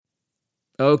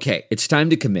Okay, it's time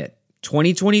to commit.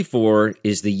 2024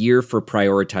 is the year for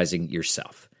prioritizing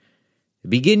yourself.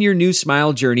 Begin your new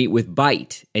smile journey with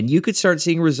Byte, and you could start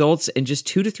seeing results in just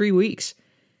 2 to 3 weeks.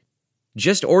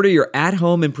 Just order your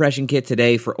at-home impression kit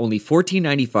today for only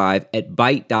 $14.95 at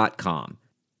Byte.com.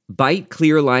 Byte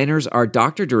clear liners are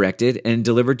doctor-directed and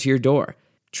delivered to your door.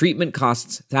 Treatment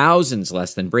costs thousands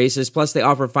less than braces, plus they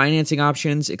offer financing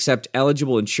options, accept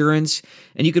eligible insurance,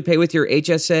 and you could pay with your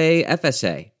HSA,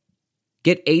 FSA.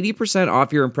 Get 80%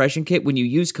 off your impression kit when you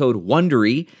use code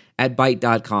WONDERY at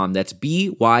Byte.com. That's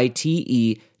BYTE.com.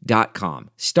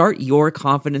 Start your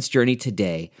confidence journey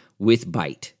today with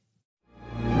Byte.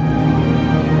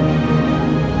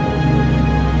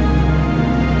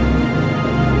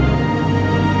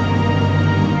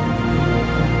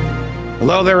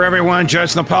 Hello there, everyone.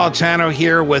 Judge Napolitano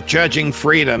here with Judging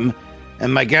Freedom.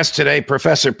 And my guest today,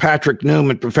 Professor Patrick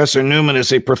Newman. Professor Newman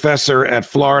is a professor at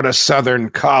Florida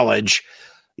Southern College.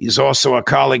 He's also a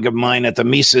colleague of mine at the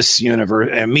Mises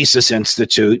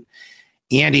Institute.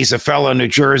 And he's a fellow New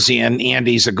Jerseyan, and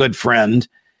he's a good friend.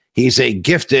 He's a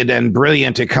gifted and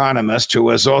brilliant economist who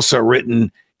has also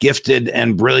written gifted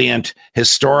and brilliant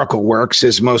historical works.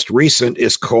 His most recent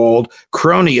is called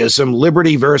Cronyism,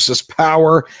 Liberty versus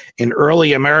Power in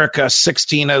Early America,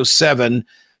 1607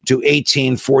 to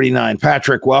 1849.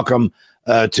 Patrick, welcome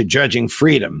to Judging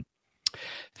Freedom.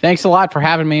 Thanks a lot for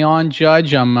having me on,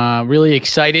 Judge. I'm really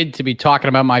excited to be talking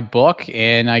about my book,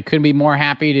 and I couldn't be more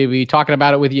happy to be talking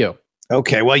about it with you.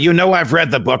 Okay, well, you know I've read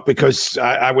the book because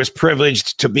I was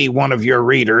privileged to be one of your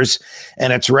readers,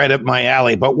 and it's right up my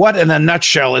alley. But what, in a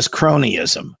nutshell, is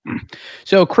cronyism?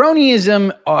 So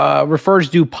cronyism refers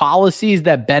to policies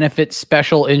that benefit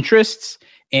special interests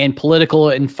and political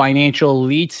and financial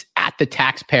elites at the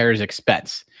taxpayer's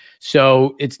expense.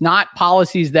 So it's not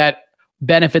policies that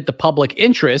benefit the public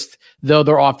interest, though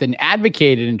they're often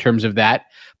advocated in terms of that,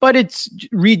 but it's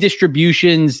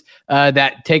redistributions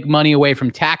that take money away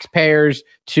from taxpayers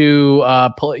to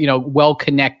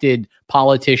well-connected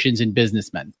politicians and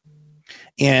businessmen.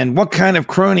 And what kind of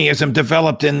cronyism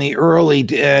developed in the early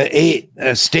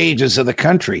stages of the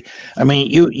country? I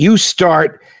mean, you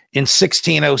start in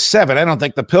 1607. I don't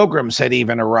think the Pilgrims had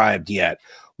even arrived yet.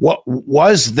 What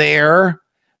was there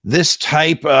this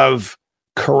type of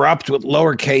corrupt, with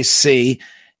lowercase c,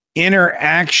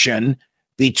 interaction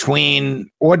between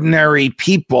ordinary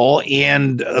people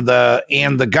and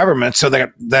the government, so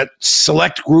that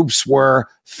select groups were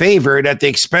favored at the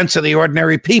expense of the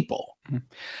ordinary people?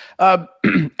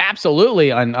 Absolutely.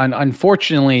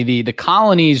 Unfortunately, the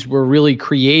colonies were really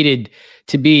created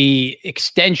to be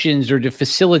extensions or to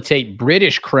facilitate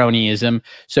British cronyism.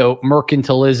 So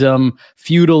mercantilism,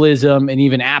 feudalism, and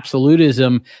even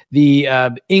absolutism. The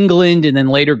England and then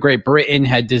later Great Britain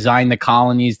had designed the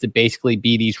colonies to basically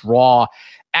be these raw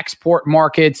export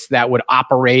markets that would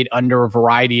operate under a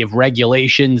variety of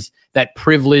regulations that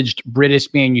privileged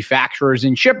British manufacturers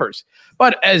and shippers.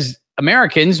 But as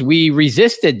Americans, we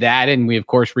resisted that, and we, of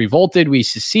course, revolted. We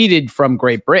seceded from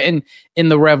Great Britain in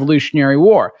the Revolutionary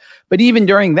War. But even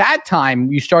during that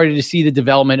time, you started to see the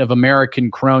development of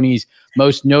American cronies,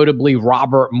 most notably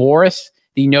Robert Morris,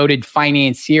 the noted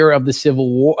financier of the Civil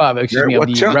War.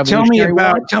 Revolutionary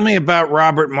War. Tell me about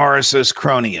Robert Morris's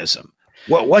cronyism.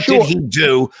 What Sure. did he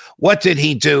do? What did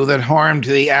he do that harmed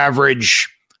the average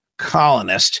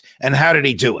colonist, and how did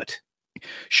he do it?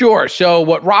 Sure. So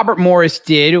what Robert Morris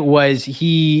did was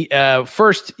he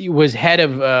first was head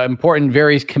of important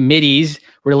various committees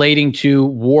relating to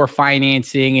war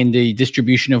financing and the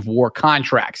distribution of war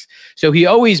contracts. So he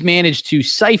always managed to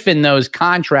siphon those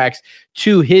contracts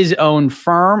to his own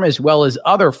firm as well as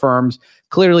other firms,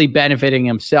 clearly benefiting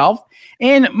himself.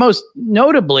 And most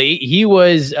notably, he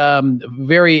was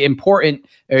very important,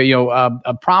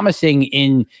 promising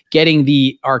in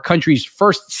getting our country's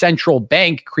first central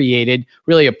bank created,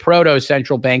 really a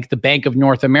proto-central bank, the Bank of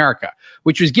North America,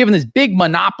 which was given this big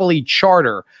monopoly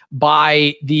charter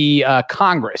by the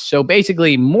Congress. So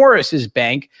basically, Morris's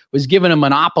bank was given a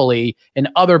monopoly and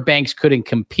other banks couldn't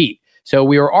compete. So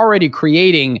we were already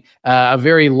creating a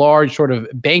very large sort of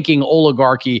banking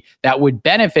oligarchy that would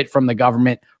benefit from the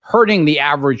government, hurting the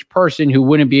average person who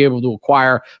wouldn't be able to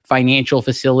acquire financial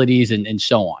facilities and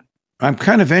so on. I'm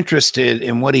kind of interested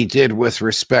in what he did with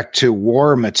respect to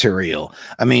war material.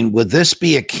 I mean, would this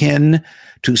be akin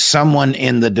to someone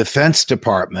in the Defense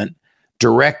Department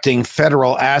directing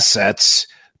federal assets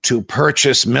to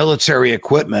purchase military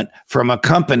equipment from a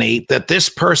company that this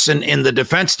person in the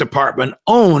Defense Department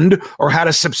owned or had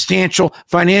a substantial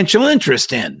financial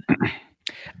interest in?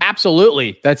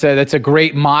 Absolutely. That's a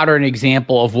great modern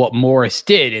example of what Morris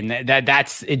did. And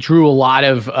it drew a lot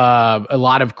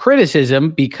of criticism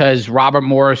because Robert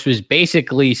Morris was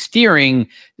basically steering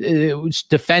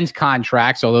defense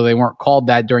contracts, although they weren't called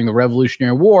that during the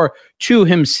Revolutionary War, to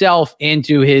himself and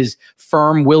to his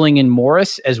firm Willing and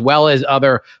Morris, as well as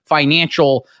other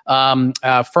financial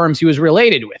firms he was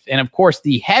related with. And of course,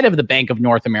 the head of the Bank of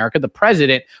North America, the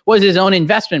president, was his own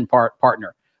investment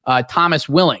partner, Thomas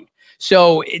Willing.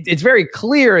 So it's very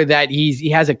clear that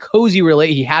he had a cozy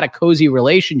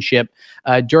relationship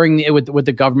with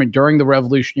the government during the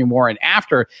Revolutionary War and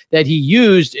after, that he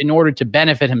used in order to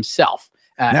benefit himself.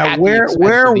 Now, where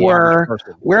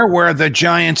were the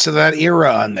giants of that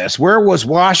era on this? Where was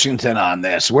Washington on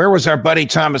this? Where was our buddy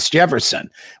Thomas Jefferson?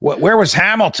 Where was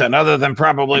Hamilton, other than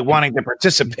probably wanting to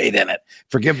participate in it?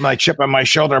 Forgive my chip on my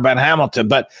shoulder about Hamilton,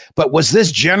 but was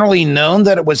this generally known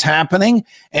that it was happening?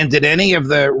 And did any of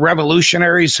the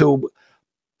revolutionaries who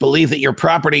believe that your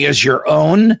property is your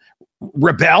own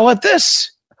rebel at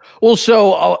this? Well,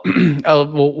 so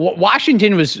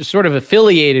Washington was sort of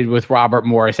affiliated with Robert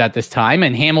Morris at this time,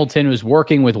 and Hamilton was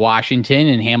working with Washington,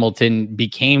 and Hamilton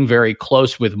became very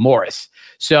close with Morris.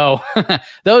 So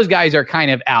those guys are kind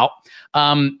of out.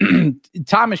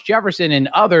 Thomas Jefferson and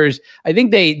others, I think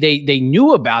they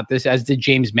knew about this, as did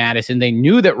James Madison. They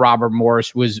knew that Robert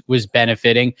Morris was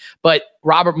benefiting, but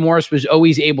Robert Morris was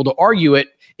always able to argue it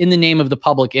in the name of the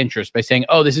public interest by saying,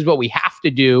 "Oh, this is what we have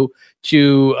to do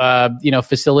to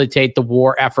facilitate the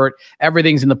war effort.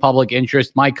 Everything's in the public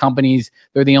interest. My companies,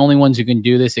 they're the only ones who can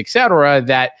do this, etc."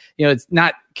 That it's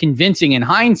not convincing in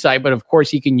hindsight, but of course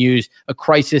he can use a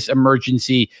crisis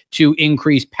emergency to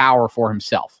increase power for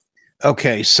himself.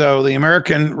 Okay, so the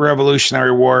American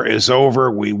Revolutionary War is over.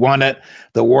 We won it.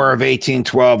 The War of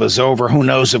 1812 is over. Who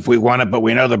knows if we won it, but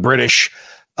we know the British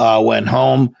went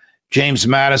home. James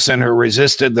Madison, who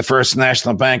resisted the First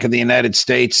National Bank of the United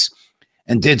States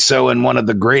and did so in one of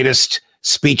the greatest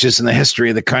speeches in the history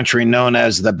of the country, known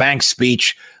as the Bank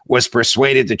Speech, was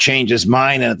persuaded to change his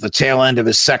mind. And at the tail end of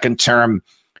his second term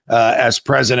as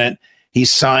president, he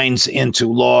signs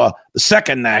into law the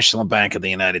Second National Bank of the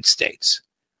United States.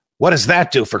 What does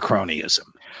that do for cronyism?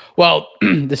 Well,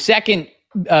 the Second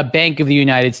Bank of the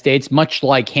United States, much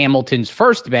like Hamilton's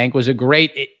first bank, was a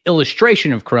great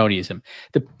illustration of cronyism.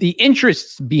 The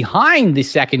interests behind the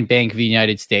Second Bank of the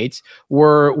United States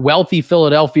were wealthy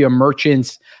Philadelphia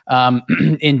merchants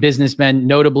and businessmen,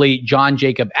 notably John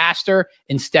Jacob Astor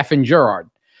and Stephen Girard.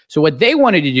 So what they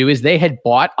wanted to do is they had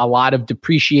bought a lot of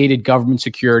depreciated government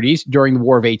securities during the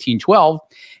War of 1812,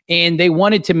 and they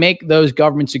wanted to make those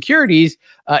government securities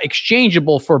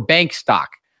exchangeable for bank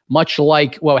stock, much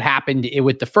like what happened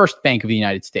with the First Bank of the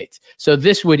United States. So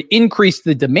this would increase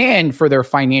the demand for their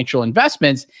financial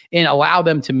investments and allow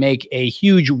them to make a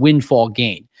huge windfall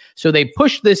gain. So they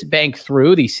pushed this bank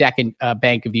through, the Second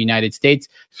Bank of the United States,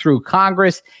 through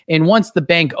Congress. And once the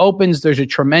bank opens, there's a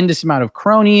tremendous amount of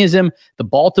cronyism. The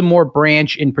Baltimore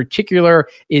branch in particular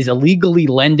is illegally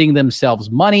lending themselves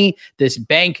money. This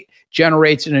bank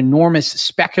generates an enormous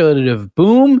speculative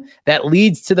boom that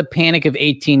leads to the Panic of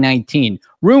 1819,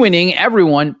 ruining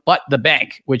everyone but the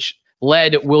bank, which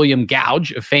led William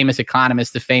Gouge, a famous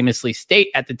economist, to famously state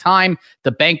at the time,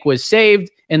 the bank was saved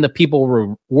and the people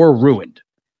were ruined.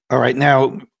 All right.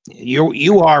 Now,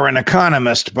 you are an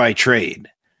economist by trade,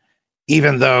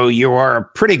 even though you are a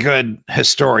pretty good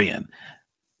historian.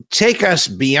 Take us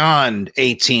beyond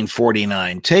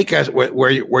 1849. Take us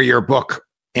where your book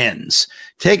ends.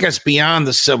 Take us beyond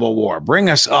the Civil War. Bring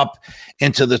us up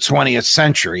into the 20th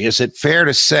century. Is it fair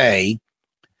to say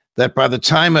that by the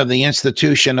time of the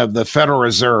institution of the Federal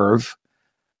Reserve,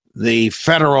 the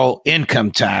federal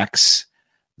income tax,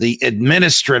 the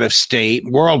administrative state,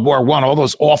 World War I, all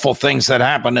those awful things that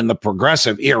happened in the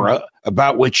progressive era,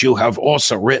 about which you have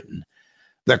also written,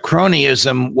 the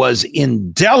cronyism was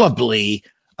indelibly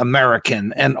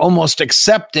American and almost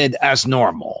accepted as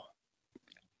normal?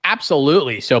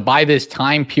 Absolutely. So by this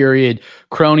time period,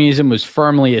 cronyism was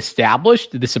firmly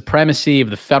established. The supremacy of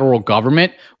the federal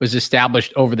government was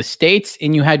established over the states,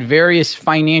 and you had various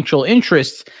financial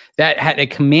interests that had a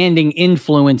commanding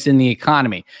influence in the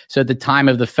economy. So at the time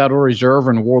of the Federal Reserve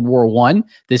in World War I,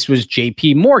 this was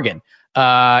J.P. Morgan.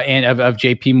 And of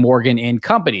J.P. Morgan and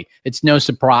Company. It's no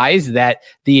surprise that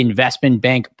the investment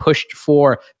bank pushed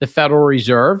for the Federal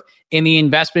Reserve, and the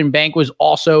investment bank was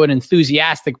also an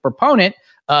enthusiastic proponent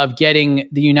of getting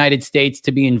the United States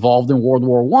to be involved in World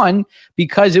War I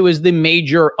because it was the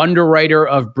major underwriter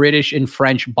of British and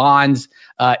French bonds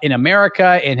in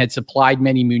America and had supplied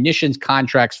many munitions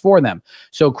contracts for them.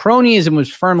 So cronyism was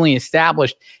firmly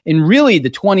established. And really, the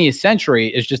 20th century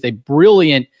is just a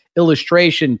brilliant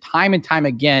illustration time and time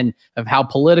again of how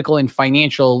political and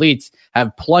financial elites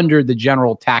have plundered the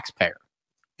general taxpayer.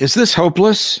 Is this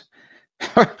hopeless?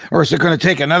 Or is it going to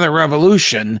take another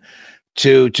revolution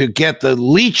to get the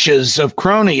leeches of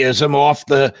cronyism off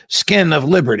the skin of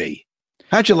liberty?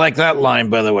 How'd you like that line,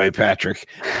 by the way, Patrick?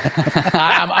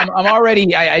 I'm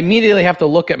already. I immediately have to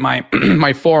look at my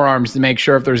my forearms to make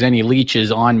sure if there's any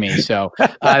leeches on me. So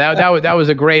that was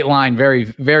a great line, very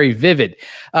very vivid.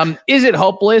 Is it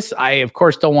hopeless? I of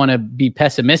course don't want to be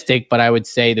pessimistic, but I would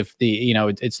say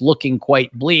it's looking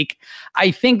quite bleak.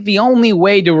 I think the only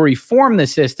way to reform the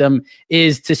system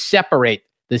is to separate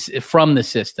this from the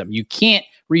system. You can't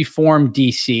reform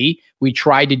DC. We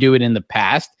tried to do it in the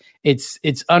past. It's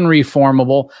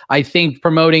unreformable. I think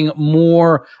promoting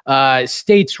more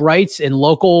states' rights and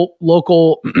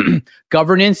local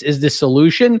governance is the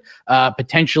solution.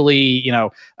 Potentially,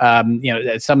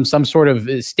 some sort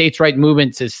of states' right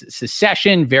movement to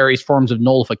secession, various forms of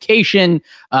nullification.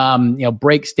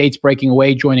 States breaking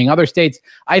away, joining other states.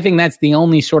 I think that's the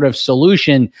only sort of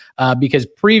solution because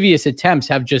previous attempts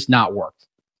have just not worked.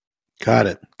 Got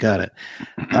it.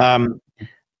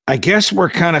 I guess we're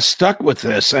kind of stuck with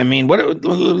this. I mean,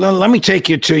 let me take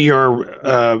you to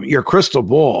your crystal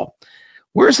ball.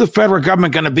 Where's the federal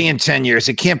government going to be in 10 years?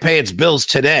 It can't pay its bills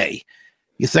today.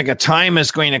 You think a time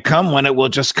is going to come when it will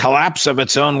just collapse of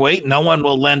its own weight? No one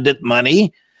will lend it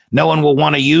money. No one will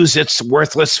want to use its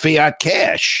worthless fiat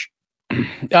cash.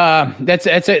 That's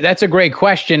a great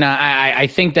question. I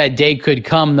think that day could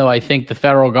come, though. I think the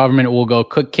federal government will go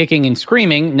kicking and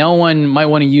screaming. No one might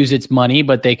want to use its money,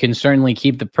 but they can certainly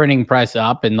keep the printing press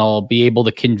up, and they'll be able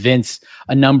to convince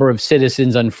a number of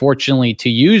citizens, unfortunately, to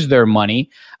use their money.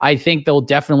 I think they'll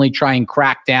definitely try and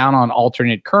crack down on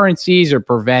alternate currencies or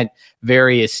prevent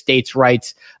various states'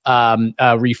 rights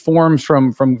reforms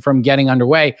from getting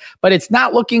underway. But it's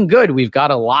not looking good. We've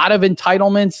got a lot of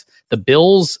entitlements. The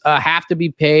bills have to be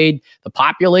paid. The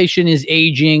population is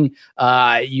aging.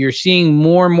 You're seeing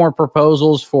more and more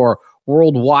proposals for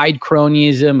worldwide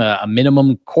cronyism, a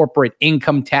minimum corporate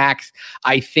income tax.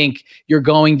 I think you're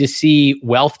going to see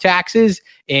wealth taxes,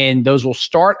 and those will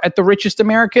start at the richest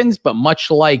Americans, but much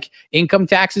like income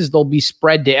taxes, they'll be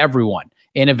spread to everyone.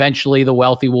 And eventually the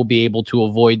wealthy will be able to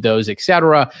avoid those, et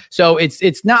cetera. So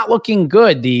it's not looking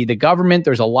good. The government,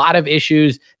 there's a lot of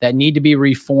issues that need to be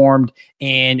reformed,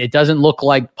 and it doesn't look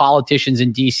like politicians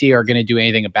in DC are going to do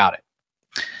anything about it.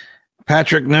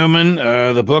 Patrick Newman,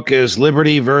 the book is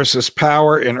Liberty versus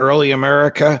Power in Early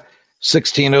America,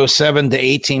 1607 to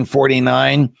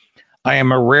 1849. I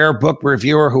am a rare book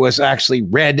reviewer who has actually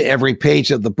read every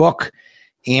page of the book,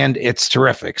 and it's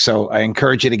terrific. So I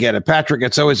encourage you to get it. Patrick,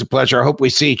 it's always a pleasure. I hope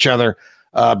we see each other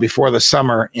before the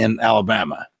summer in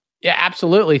Alabama. Yeah,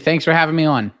 absolutely. Thanks for having me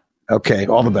on. Okay,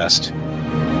 all the best.